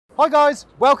Hi guys,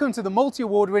 welcome to the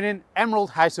multi-award winning Emerald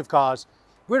House of Cars.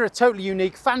 We're a totally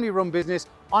unique family run business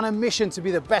on a mission to be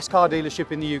the best car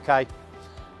dealership in the UK.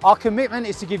 Our commitment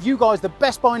is to give you guys the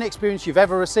best buying experience you've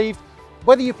ever received,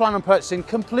 whether you plan on purchasing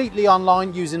completely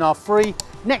online using our free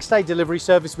next day delivery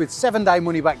service with 7-day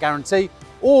money back guarantee,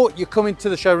 or you're coming to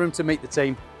the showroom to meet the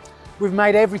team. We've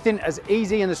made everything as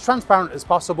easy and as transparent as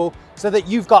possible so that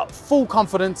you've got full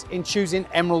confidence in choosing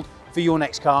Emerald for your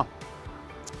next car.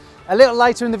 A little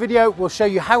later in the video, we'll show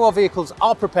you how our vehicles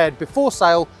are prepared before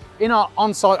sale in our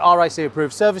on-site RAC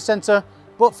approved service centre.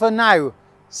 But for now,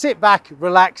 sit back,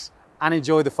 relax and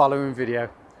enjoy the following video.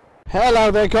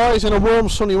 Hello there guys, and a warm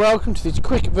sunny welcome to this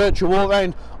quick virtual walk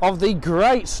round of the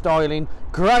great styling,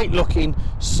 great looking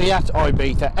Seat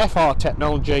Ibiza FR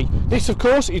technology. This of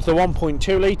course is the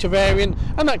 1.2 litre variant,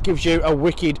 and that gives you a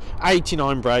wicked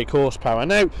 89 brake horsepower.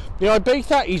 Now the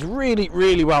Ibiza is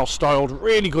really well styled,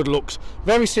 really good looks,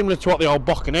 very similar to what the old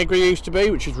Bock and Negra used to be,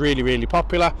 which is really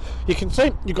popular. You can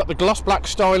see you've got the gloss black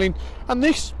styling, and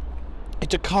this,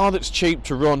 it's a car that's cheap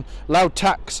to run, low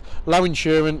tax, low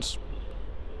insurance,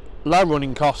 low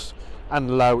running costs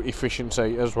and low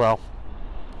efficiency as well.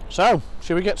 So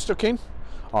should we get stuck in?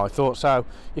 I thought so.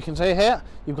 You can see here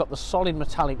you've got the solid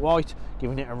metallic white,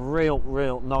 giving it a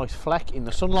real nice fleck in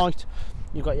the sunlight.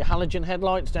 You've got your halogen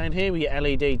headlights down here with your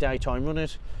LED daytime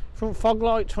runners, front fog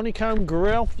lights, honeycomb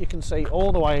grille, you can see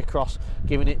all the way across,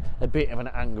 giving it a bit of an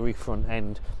angry front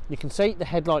end. You can see the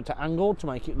headlights are angled to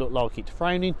make it look like it's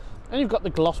frowning, and you've got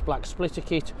the gloss black splitter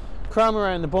kit, chrome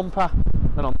around the bumper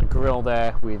and on the grille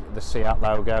there with the Seat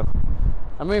logo.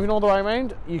 And moving all the way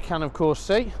around, you can of course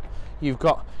see you've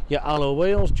got your alloy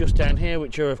wheels just down here,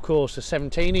 which are of course a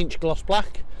 17-inch gloss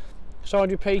black,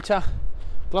 side repeater,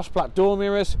 gloss black door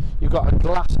mirrors. You've got a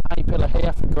glass A-pillar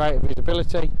here for greater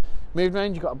visibility. Moving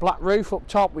around, you've got a black roof up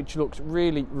top, which looks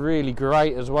really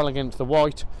great as well against the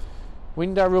white.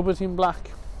 Window rubbers in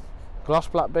black, gloss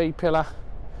black B-pillar,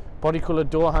 body coloured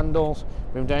door handles.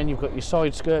 Moving down, you've got your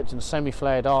side skirts and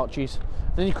semi-flared arches.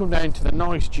 Then you come down to the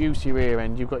nice juicy rear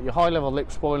end. You've got your high level lip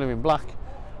spoiler in black,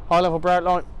 high level brake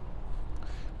light,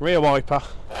 rear wiper.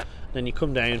 Then you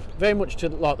come down very much to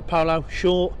like the Polo,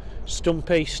 short,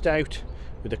 stumpy, stout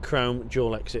with a chrome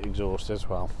dual exit exhaust as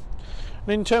well.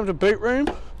 And in terms of boot room,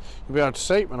 you'll be able to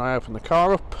see when I open the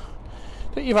car up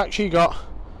that you've actually got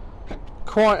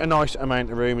quite a nice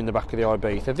amount of room in the back of the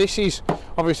Ibiza. This is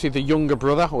obviously the younger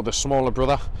brother or the smaller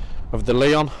brother of the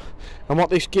Leon, and what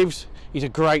this gives is a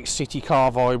great city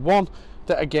car vibe. One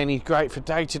that again is great for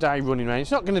day-to-day running around.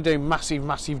 It's not going to do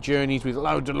massive journeys with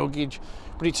loads of luggage,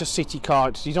 but it's a city car.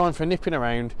 It's designed for nipping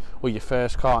around or your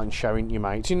first car and showing your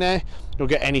mates in there. You'll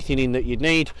get anything in that you'd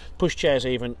need. Push chairs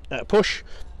even at a push,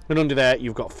 and under there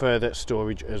you've got further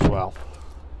storage as well.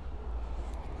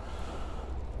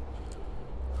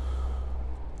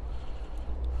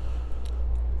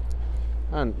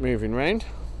 And moving round,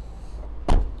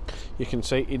 you can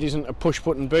see it isn't a push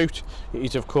button boot, it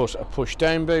is of course a push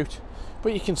down boot,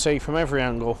 but you can see from every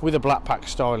angle with a black pack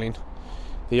styling,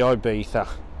 the Ibiza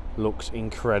looks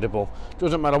incredible.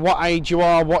 Doesn't matter what age you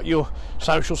are, what your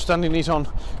social standing is on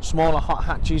smaller hot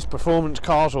hatches, performance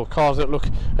cars or cars that look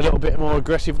a little bit more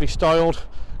aggressively styled,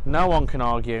 no one can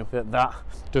argue that that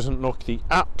doesn't look the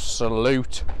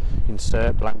absolute,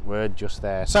 insert blank word just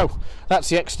there. So that's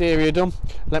the exterior done.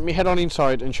 Let me head on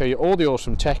inside and show you all the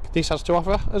awesome tech this has to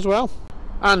offer as well.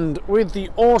 And with the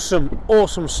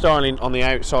awesome styling on the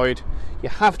outside, you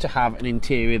have to have an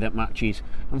interior that matches,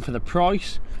 and for the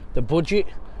price, the budget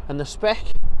and the spec,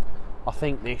 I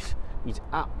think this is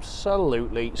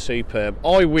absolutely superb.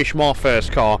 I wish my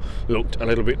first car looked a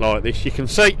little bit like this. You can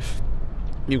see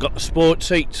you've got the sport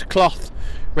seats, cloth,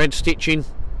 red stitching,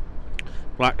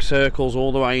 black circles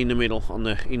all the way in the middle on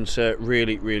the insert,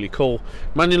 really cool.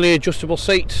 Manually adjustable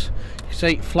seats, you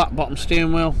see flat bottom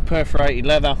steering wheel, perforated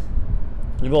leather.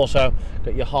 You've also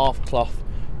got your half cloth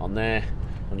on there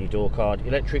on your door card,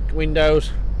 electric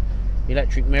windows,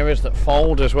 electric mirrors that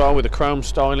fold as well with the chrome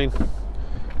styling.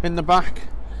 In the back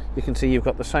you can see you've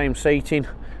got the same seating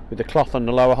with the cloth on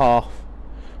the lower half,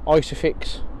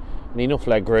 Isofix, and enough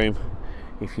leg room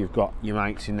if you've got your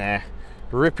mates in there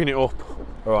ripping it up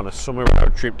or on a summer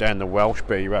road trip down the Welsh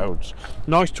B roads.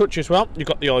 Nice touch as well, you've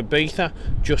got the Ibiza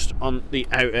just on the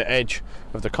outer edge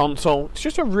of the console. It's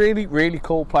just a really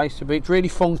cool place to be. It's really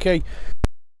funky,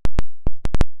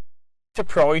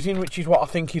 surprising, which is what I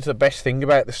think is the best thing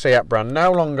about the Seat brand.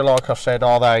 No longer, like I said,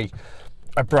 are they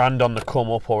a brand on the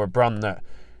come up or a brand that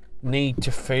need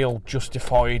to feel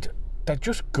justified they're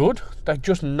just good. They're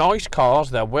just nice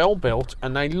cars. They're well built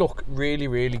and they look really,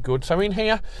 really good. So in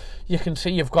here you can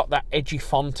see you've got that edgy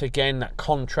font again, that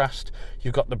contrast.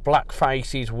 You've got the black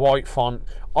faces, white font,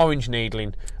 orange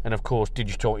needling, and of course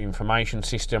digital information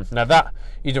system. Now that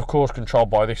is of course controlled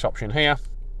by this option here.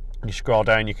 You scroll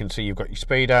down, you can see you've got your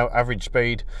speedo, average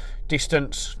speed,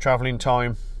 distance, travelling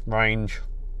time, range,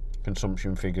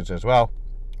 consumption figures as well,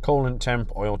 coolant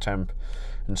temp, oil temp,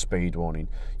 and speed warning.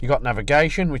 You've got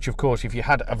navigation, which of course if you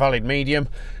had a valid medium,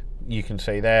 you can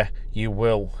see there you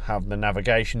will have the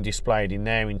navigation displayed in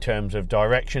there in terms of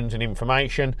directions and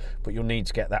information, but you'll need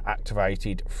to get that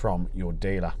activated from your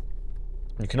dealer.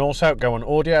 You can also go on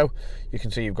audio. You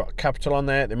can see you've got capital on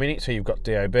there at the minute, so you've got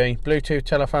DAB, Bluetooth,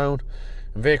 telephone,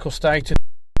 and vehicle status.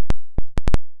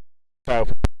 It'll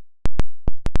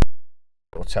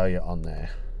tell you on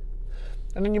there.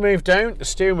 And then you move down, the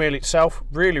steering wheel itself,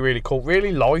 really, really cool,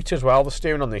 really light as well, the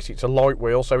steering on this. It's a light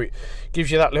wheel, so it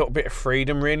gives you that little bit of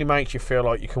freedom, really makes you feel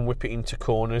like you can whip it into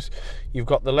corners. You've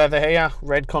got the leather here,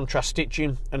 red contrast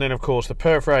stitching, and then of course the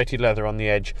perforated leather on the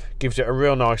edge gives it a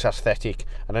real nice aesthetic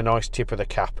and a nice tip of the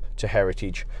cap to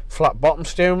heritage. Flat bottom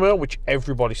steering wheel, which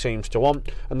everybody seems to want,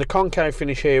 and the concave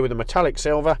finish here with a metallic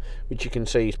silver, which you can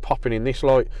see is popping in this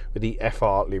light with the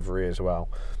FR livery as well.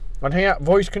 On here,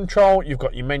 voice control, you've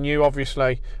got your menu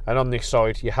obviously, and on this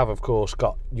side you have of course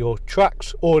got your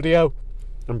tracks, audio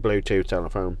and Bluetooth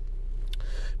telephone.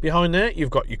 Behind there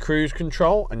you've got your cruise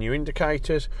control and your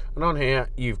indicators, and on here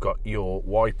you've got your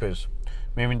wipers.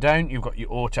 Moving down you've got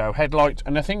your auto headlights,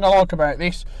 and the thing I like about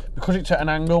this, because it's at an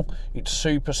angle, it's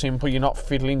super simple. You're not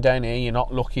fiddling down here, you're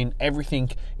not looking, everything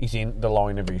is in the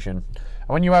line of vision.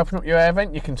 And when you open up your air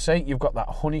vent, you can see you've got that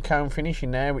honeycomb finish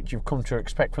in there, which you've come to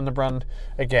expect from the brand.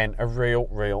 Again, a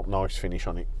real nice finish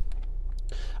on it.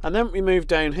 And then we move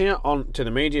down here on to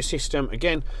the media system.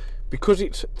 Again, because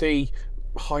it's the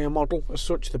higher model as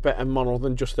such, the better model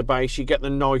than just the base, you get the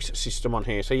nice system on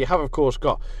here. So you have of course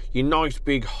got your nice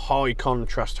big high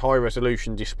contrast, high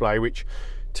resolution display, which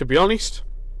to be honest,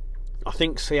 I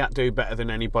think Seat do better than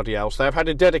anybody else. They've had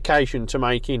a dedication to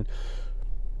making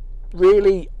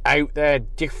really out there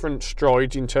different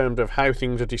strides in terms of how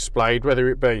things are displayed, whether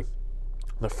it be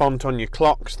the font on your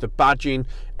clocks, the badging,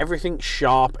 everything's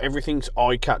sharp, everything's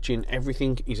eye-catching,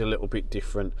 everything is a little bit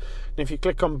different. And if you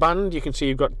click on band, you can see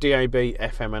you've got DAB,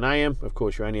 FM and AM. Of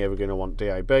course you're only ever going to want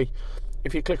DAB.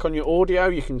 If you click on your audio,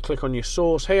 you can click on your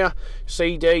source here,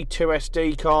 CD, 2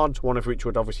 SD cards, one of which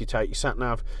would obviously take your sat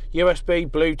nav, USB,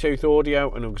 Bluetooth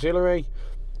audio and auxiliary.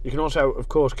 You can also of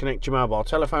course connect your mobile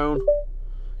telephone.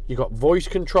 You've got voice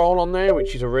control on there,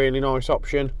 which is a really nice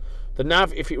option. The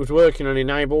nav, if it was working and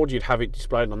enabled, you'd have it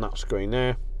displayed on that screen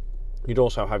there. You'd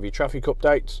also have your traffic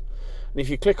updates. And if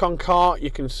you click on car, you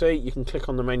can see you can click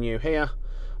on the menu here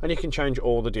and you can change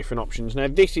all the different options. Now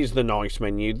this is the nice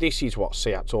menu. This is what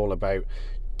Seat's all about.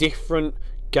 Different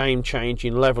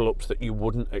game-changing level ups that you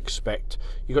wouldn't expect.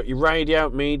 You've got your radio,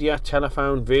 media,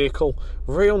 telephone, vehicle,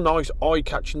 real nice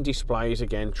eye-catching displays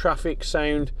again, traffic,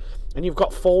 sound, and you've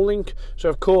got full link. So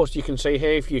of course you can see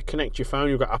here, if you connect your phone,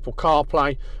 you've got Apple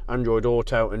CarPlay, Android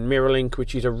Auto and Mirror Link,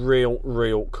 which is a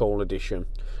real cool addition.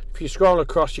 If you scroll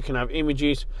across, you can have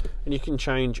images and you can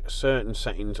change certain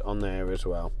settings on there as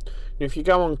well. And if you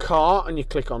go on car and you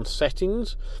click on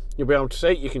settings, you'll be able to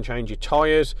see you can change your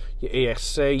tyres, your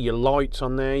ESC, your lights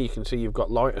on there. You can see you've got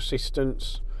light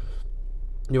assistance.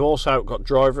 You've also got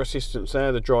driver assistance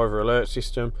there, the driver alert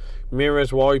system,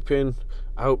 mirrors wiping,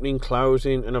 opening,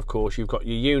 closing, and of course you've got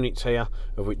your units here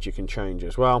of which you can change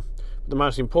as well. But the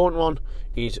most important one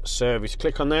is service.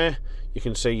 Click on there, you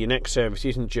can see your next service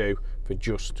isn't due for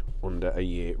just under a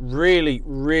year.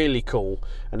 Really cool.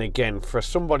 And again, for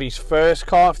somebody's first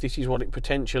car, if this is what it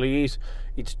potentially is,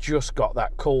 it's just got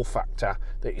that cool factor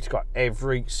that it's got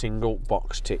every single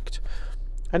box ticked.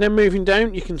 And then moving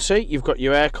down, you can see you've got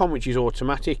your aircon, which is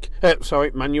automatic,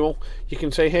 manual. You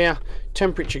can see here,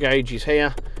 temperature gauge is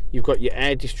here. You've got your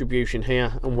air distribution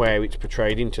here and where it's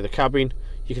portrayed into the cabin.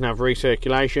 You can have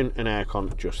recirculation and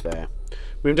aircon just there.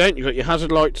 Moving down, you've got your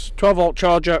hazard lights, 12-volt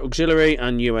charger, auxiliary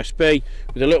and USB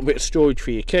with a little bit of storage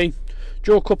for your key.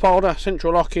 Dual cup holder,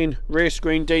 central locking, rear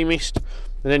screen demist.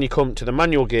 And then you come to the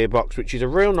manual gearbox, which is a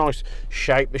real nice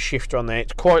shape, the shifter on there.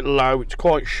 It's quite low, it's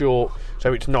quite short,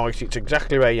 so it's nice. It's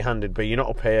exactly where your hand would be. You're not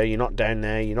up here, you're not down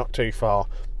there, you're not too far.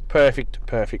 Perfect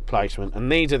placement.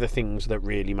 And these are the things that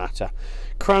really matter.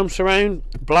 Chrome surround,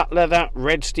 black leather,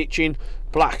 red stitching,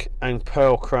 black and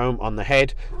pearl chrome on the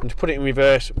head. And to put it in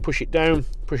reverse, push it down,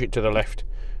 push it to the left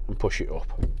and push it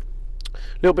up. A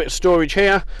little bit of storage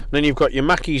here, and then you've got your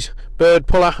Mackey's bird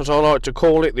puller, as I like to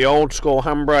call it, the old school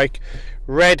handbrake.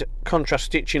 red contrast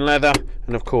stitching leather,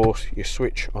 and of course your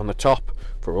switch on the top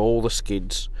for all the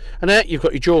skids. And there you've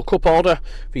got your dual cup holder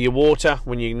for your water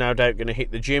when you're no doubt going to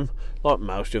hit the gym, like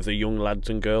most of the young lads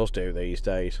and girls do these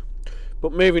days.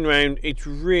 But moving around, it's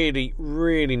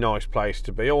really nice place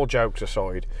to be. All jokes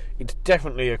aside, it's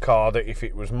definitely a car that if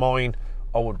it was mine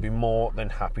I would be more than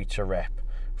happy to rep.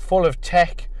 Full of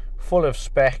tech, full of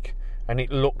spec, and it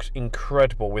looks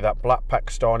incredible with that black pack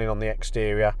styling on the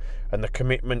exterior and the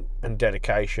commitment and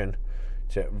dedication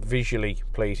to visually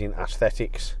pleasing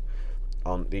aesthetics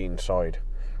on the inside.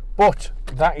 But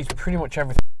that is pretty much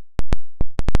everything,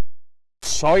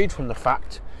 aside from the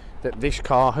fact that this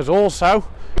car has also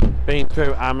been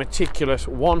through our meticulous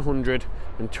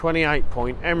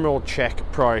 128-point emerald check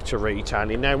prior to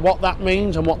retailing. Now what that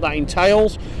means and what that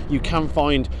entails you can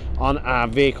find on our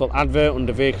vehicle advert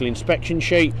under vehicle inspection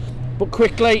sheet, but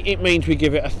quickly it means we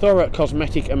give it a thorough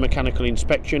cosmetic and mechanical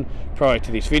inspection prior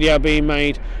to this video being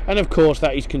made, and of course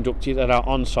that is conducted at our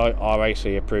on-site RAC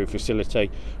approved facility.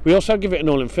 We also give it an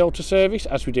oil and filter service,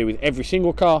 as we do with every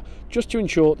single car, just to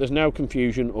ensure there's no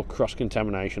confusion or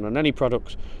cross-contamination on any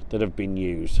products that have been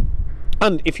used.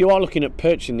 And if you are looking at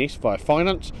purchasing this via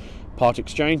finance, part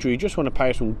exchange, or you just want to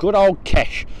pay some good old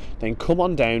cash, then come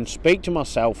on down, speak to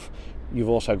myself. You've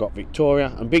also got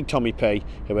Victoria and Big Tommy P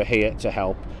who are here to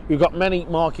help. We've got many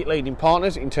market leading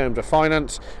partners in terms of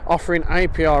finance, offering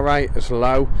APR rate as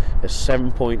low as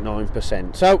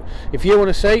 7.9%. So if you want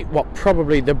to see what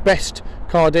probably the best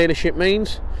car dealership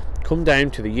means, come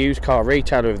down to the used car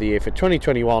retailer of the year for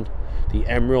 2021, the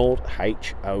Emerald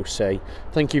HOC.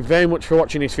 Thank you very much for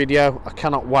watching this video. I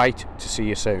cannot wait to see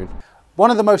you soon. One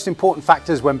of the most important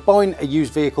factors when buying a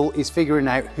used vehicle is figuring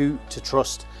out who to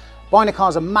trust. Buying a car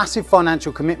is a massive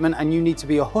financial commitment and you need to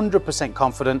be 100%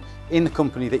 confident in the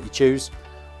company that you choose.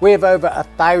 We have over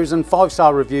 1,000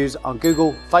 5-star reviews on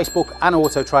Google, Facebook and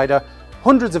Auto Trader,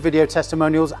 hundreds of video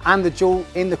testimonials, and the jewel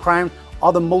in the crown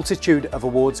are the multitude of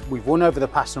awards we've won over the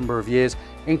past number of years,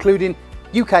 including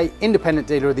UK Independent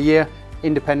Dealer of the Year,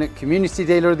 Independent Community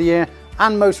Dealer of the Year,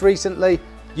 and most recently,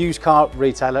 Used Car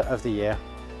Retailer of the Year.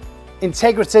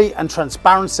 Integrity and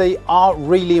transparency are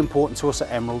really important to us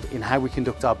at Emerald in how we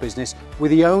conduct our business. We're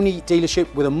the only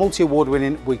dealership with a multi-award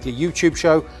winning weekly YouTube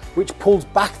show which pulls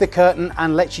back the curtain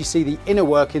and lets you see the inner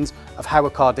workings of how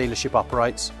a car dealership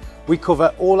operates. We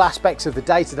cover all aspects of the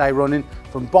day-to-day running,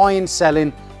 from buying,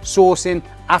 selling, sourcing,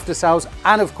 after sales,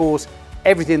 and of course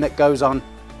everything that goes on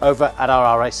over at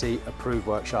our RAC approved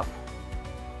workshop.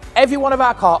 Every one of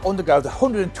our cars undergoes a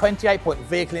 128-point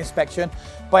vehicle inspection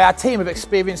by our team of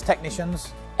experienced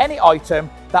technicians. Any item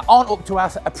that aren't up to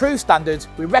our approved standards,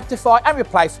 we rectify and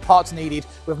replace parts needed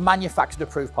with manufactured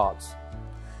approved parts.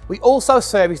 We also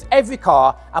service every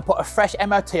car and put a fresh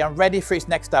MOT on ready for its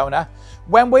next owner.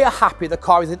 When we are happy the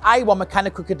car is in A1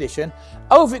 mechanical condition,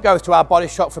 over it goes to our body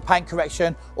shop for paint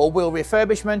correction or wheel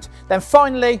refurbishment, then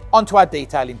finally onto our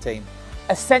detailing team.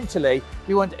 Essentially,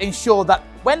 we want to ensure that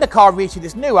when the car reaches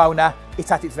its new owner,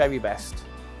 it's at its very best.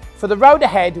 For the road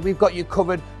ahead, we've got you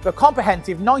covered for a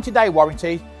comprehensive 90-day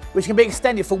warranty, which can be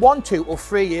extended for 1, 2 or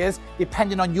 3 years,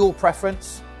 depending on your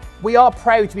preference. We are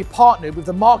proud to be partnered with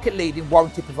the market-leading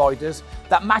warranty providers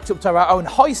that match up to our own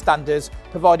high standards,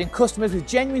 providing customers with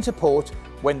genuine support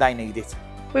when they need it.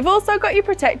 We've also got you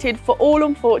protected for all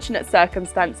unfortunate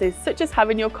circumstances, such as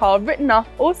having your car written off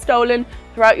or stolen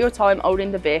throughout your time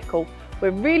owning the vehicle. We're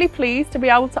really pleased to be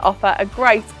able to offer a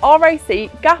great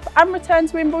RAC, gap and return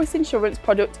to invoice insurance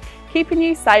product, keeping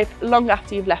you safe long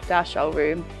after you've left our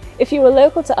showroom. If you are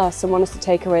local to us and want us to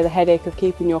take away the headache of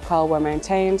keeping your car well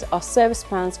maintained, our service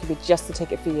plans could be just the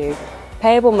ticket for you.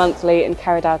 Payable monthly and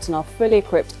carried out in our fully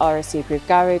equipped RAC approved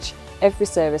garage, every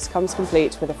service comes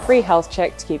complete with a free health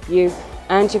check to keep you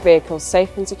and your vehicle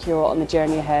safe and secure on the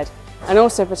journey ahead, and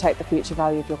also protect the future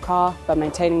value of your car by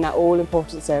maintaining that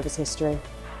all-important service history.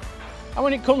 And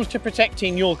when it comes to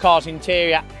protecting your car's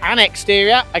interior and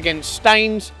exterior against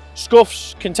stains,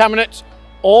 scuffs, contaminants,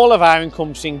 all of our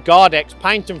encompassing Guardex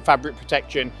paint and fabric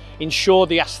protection ensure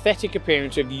the aesthetic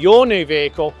appearance of your new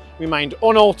vehicle remained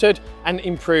unaltered and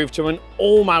improved to an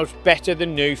almost better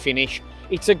than new finish.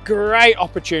 It's a great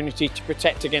opportunity to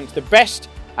protect against the best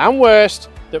and worst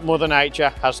that Mother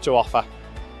Nature has to offer.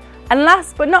 And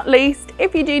last but not least,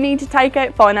 if you do need to take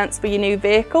out finance for your new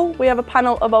vehicle, we have a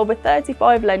panel of over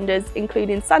 35 lenders,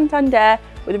 including Santander,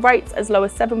 with rates as low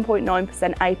as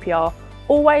 7.9% APR,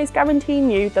 always guaranteeing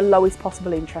you the lowest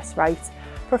possible interest rate.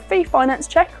 For a free finance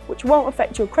check, which won't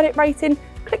affect your credit rating,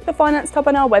 click the finance tab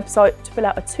on our website to fill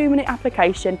out a 2-minute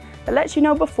application that lets you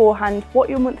know beforehand what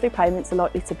your monthly payments are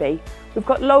likely to be. We've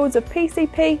got loads of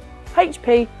PCP,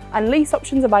 HP and lease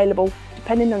options available,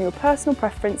 depending on your personal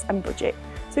preference and budget.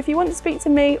 So if you want to speak to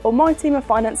me or my team of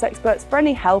finance experts for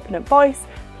any help and advice,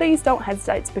 please don't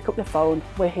hesitate to pick up the phone.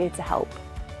 We're here to help.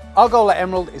 Our goal at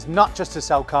Emerald is not just to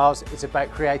sell cars, it's about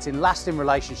creating lasting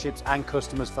relationships and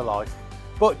customers for life.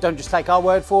 But don't just take our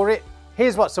word for it.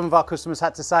 Here's what some of our customers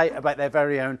had to say about their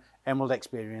very own Emerald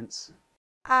experience.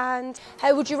 And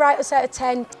how would you rate us out of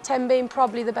 10? 10 being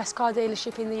probably the best car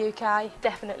dealership in the UK.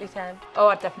 Definitely 10. Oh,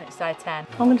 I'd definitely say 10.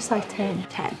 I'm going to say 10.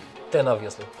 10. 10,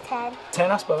 obviously. 10.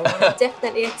 10, I suppose.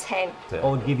 Definitely a 10. I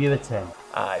would give you a 10.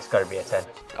 It's got to be a 10.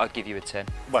 I'd give you a 10.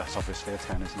 Well, it's obviously a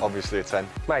 10, isn't it? Obviously a 10.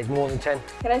 Mate, more than 10.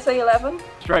 Can I say 11?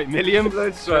 Straight million.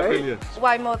 Straight million.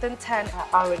 Way more than 10.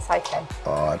 I would say 10.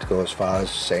 Oh, I'd go as far as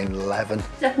saying 11.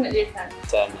 Definitely a 10.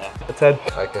 10, yeah. A 10.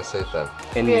 I can say 10.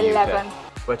 In the UK. 11.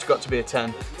 But it's got to be a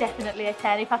 10. Definitely a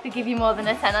 10. If I could give you more than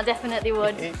a 10, I definitely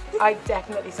would. I'd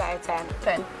definitely say a 10.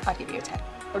 10. I'd give you a 10.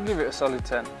 I'd give it a solid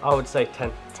 10. I would say 10.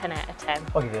 10 out of 10.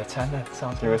 I'll give you a 10 then.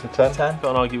 Sounds Give us a 10. 10.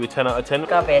 But I'll give you a 10 out of 10.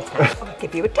 Gotta be a 10. I'd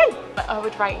give you a 10. I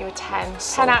would rate you a 10.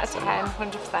 10 out of 10,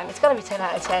 100%. It's gotta be 10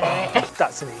 out of 10, isn't it?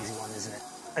 That's an easy one, isn't it?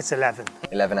 It's 11.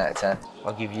 11 out of 10.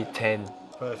 I'll give you 10.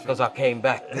 Because I came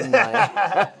back, didn't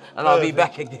I? And I'll be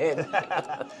back again.